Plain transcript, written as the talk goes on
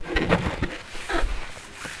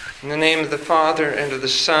In the name of the Father, and of the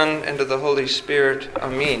Son, and of the Holy Spirit.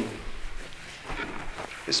 Amen.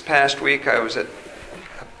 This past week I was at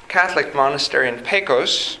a Catholic monastery in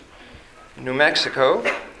Pecos, New Mexico,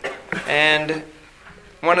 and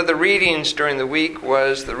one of the readings during the week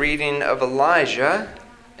was the reading of Elijah,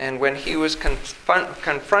 and when he was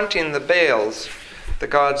confronting the Baals, the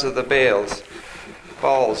gods of the Baals,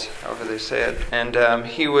 however they say it, and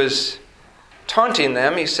he was taunting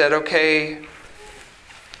them. He said, okay,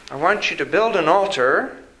 I want you to build an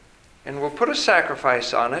altar, and we'll put a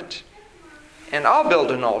sacrifice on it, and I'll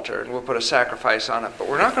build an altar, and we'll put a sacrifice on it, but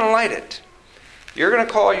we're not going to light it. You're going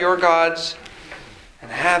to call your gods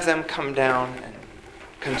and have them come down and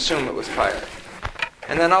consume it with fire.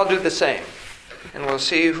 And then I'll do the same, and we'll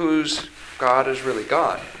see whose God is really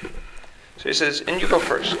God. So he says, and you go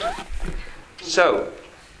first. So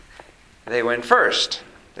they went first.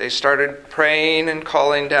 They started praying and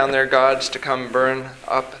calling down their gods to come burn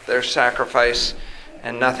up their sacrifice,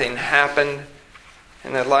 and nothing happened.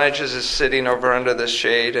 And Elijah's is sitting over under the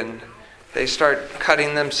shade, and they start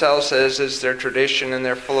cutting themselves, as is their tradition, and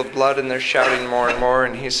they're full of blood, and they're shouting more and more.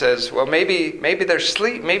 And he says, well, maybe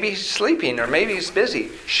he's sleeping, or maybe he's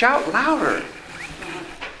busy. Shout louder.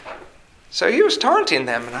 So he was taunting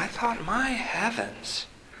them, and I thought, my heavens,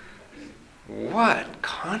 what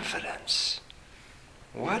confidence.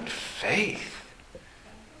 What faith.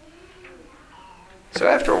 So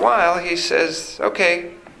after a while, he says,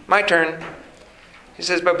 okay, my turn. He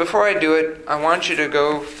says, but before I do it, I want you to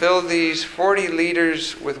go fill these 40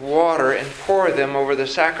 liters with water and pour them over the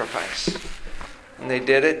sacrifice. And they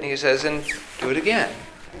did it, and he says, and do it again.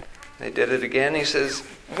 They did it again. He says,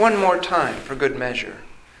 one more time for good measure.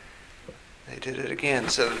 They did it again.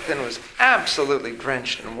 So the thing was absolutely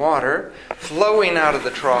drenched in water, flowing out of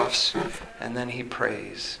the troughs, and then he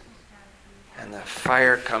prays. And the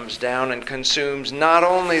fire comes down and consumes not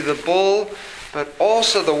only the bull, but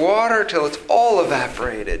also the water till it's all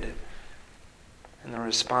evaporated. And the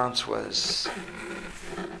response was,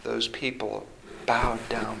 those people bowed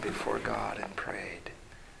down before God and prayed.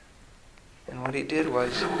 And what he did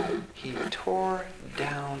was, he tore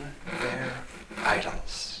down their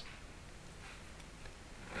idols.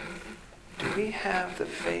 Do we have the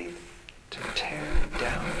faith to tear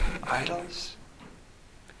down idols?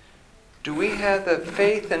 Do we have the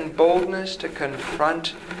faith and boldness to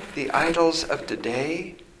confront the idols of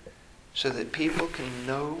today so that people can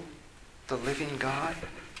know the living God?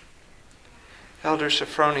 Elder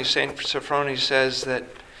Sophrony, St. Sophrony says that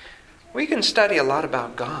we can study a lot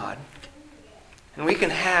about God, and we can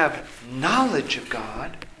have knowledge of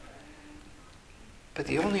God, but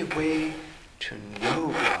the only way to know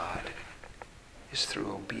God is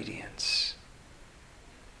through obedience.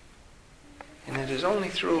 And it is only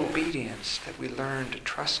through obedience that we learn to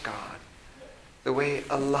trust God the way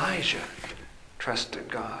Elijah trusted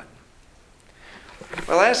God.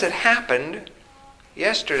 Well, as it happened,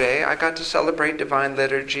 yesterday I got to celebrate Divine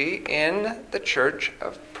Liturgy in the church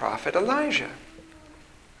of Prophet Elijah.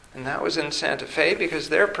 And that was in Santa Fe because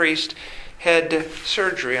their priest had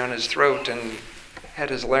surgery on his throat and had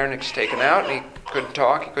his larynx taken out, and he couldn't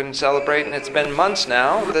talk, he couldn't celebrate, and it's been months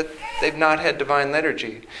now that they've not had Divine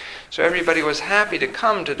Liturgy. So everybody was happy to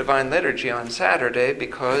come to Divine Liturgy on Saturday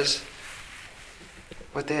because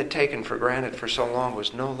what they had taken for granted for so long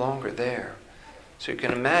was no longer there. So you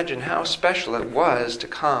can imagine how special it was to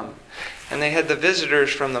come. And they had the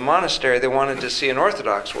visitors from the monastery. They wanted to see an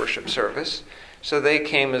Orthodox worship service, so they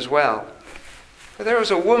came as well. But there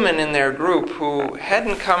was a woman in their group who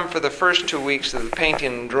hadn't come for the first 2 weeks of the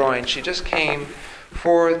painting and drawing. She just came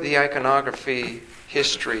for the iconography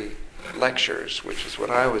history lectures, which is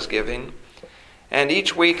what I was giving. And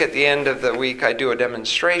each week at the end of the week I do a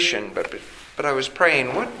demonstration, but I was praying,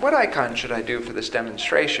 what icon should I do for this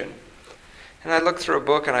demonstration? And I looked through a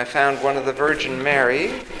book and I found one of the Virgin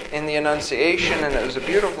Mary in the Annunciation, and it was a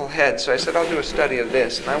beautiful head. So I said, I'll do a study of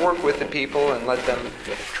this. And I work with the people and let them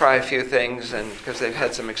try a few things, and because they've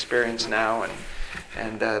had some experience now.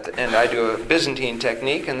 And I do a Byzantine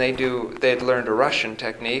technique, and they'd learned a Russian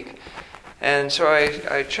technique. And so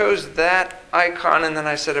I chose that icon, and then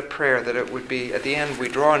I said a prayer that it would be, at the end, we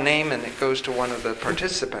draw a name and it goes to one of the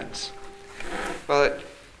participants. Well,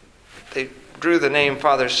 they drew the name,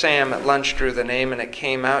 Father Sam at lunch drew the name, and it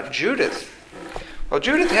came out Judith. Well,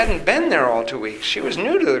 Judith hadn't been there all 2 weeks. She was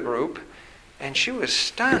new to the group, and she was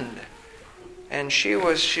stunned. And she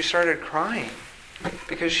started crying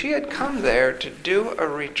because she had come there to do a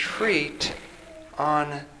retreat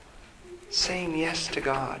on saying yes to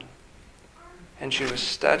God. And she was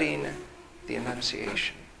studying the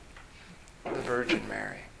Annunciation, the Virgin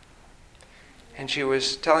Mary. And she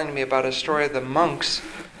was telling me about a story of the monks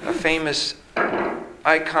a famous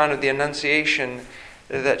icon of the Annunciation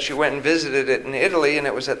that she went and visited it in Italy, and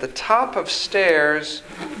it was at the top of stairs,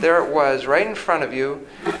 there it was, right in front of you,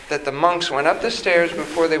 that the monks went up the stairs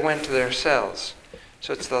before they went to their cells.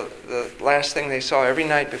 So it's the last thing they saw every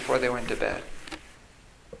night before they went to bed.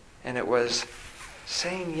 And it was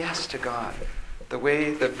saying yes to God, the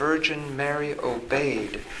way the Virgin Mary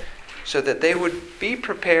obeyed, so that they would be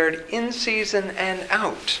prepared in season and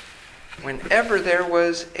out whenever there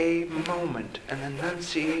was a moment, an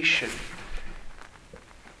annunciation,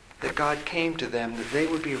 that God came to them, that they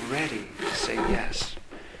would be ready to say yes.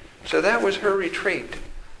 So that was her retreat.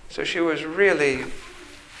 So she was really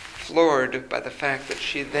floored by the fact that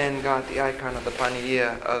she then got the icon of the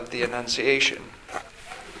Pania of the Annunciation.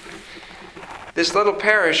 This little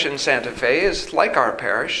parish in Santa Fe is like our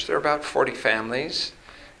parish. There are about 40 families.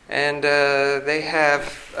 And they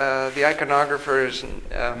have the iconographers,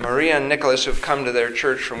 Maria and Nicholas, who've come to their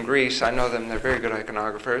church from Greece. I know them, they're very good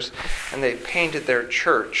iconographers. And they painted their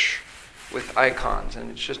church with icons.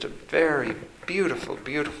 And it's just a very beautiful,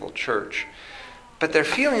 beautiful church. But they're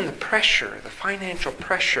feeling the pressure, the financial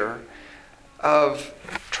pressure of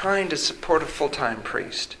trying to support a full-time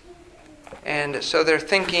priest. And so they're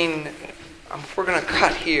thinking, we're going to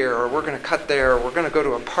cut here, or we're going to cut there, or we're going to go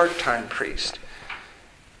to a part-time priest.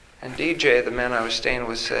 And DJ, the man I was staying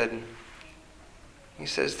with, he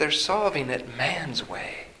says, they're solving it man's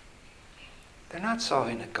way. They're not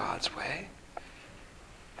solving it God's way.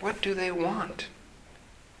 What do they want?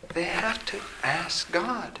 They have to ask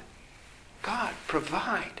God. God,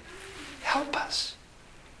 provide. Help us.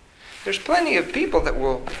 There's plenty of people that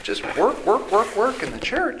will just work in the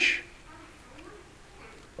church.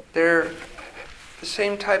 They're the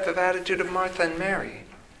same type of attitude of Martha and Mary.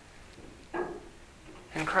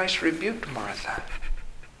 And Christ rebuked Martha.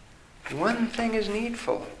 One thing is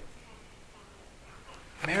needful.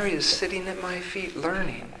 Mary is sitting at my feet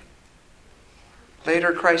learning.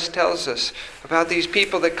 Later, Christ tells us about these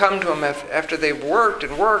people that come to him after they've worked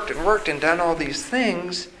and done all these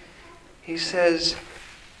things. He says,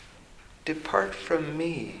 "Depart from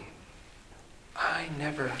me. I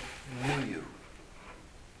never knew you."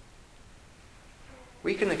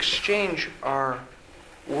 We can exchange our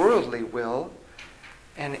worldly will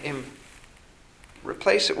and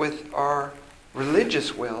replace it with our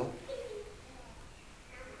religious will.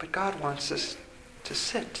 But God wants us to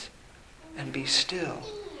sit and be still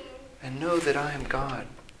and know that I am God.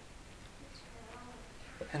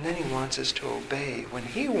 And then he wants us to obey. When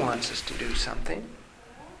he wants us to do something,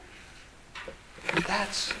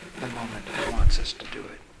 that's the moment he wants us to do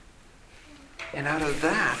it. And out of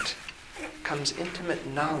that comes intimate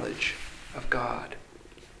knowledge of God.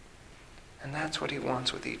 And that's what he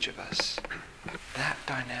wants with each of us. That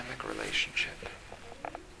dynamic relationship.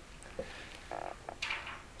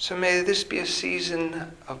 So may this be a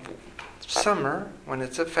season of summer, when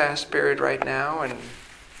it's a fast period right now, and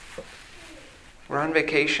we're on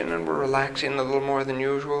vacation and we're relaxing a little more than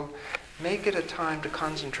usual. Make it a time to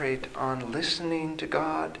concentrate on listening to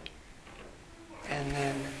God and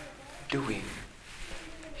then doing.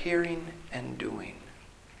 Hearing and doing.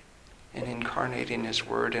 And incarnating his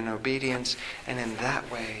word in obedience, and in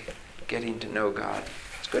that way getting to know God.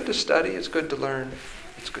 It's good to study, it's good to learn,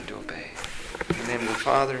 it's good to obey. In the name of the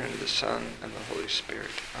Father, and of the Son, and the Holy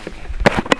Spirit. Amen.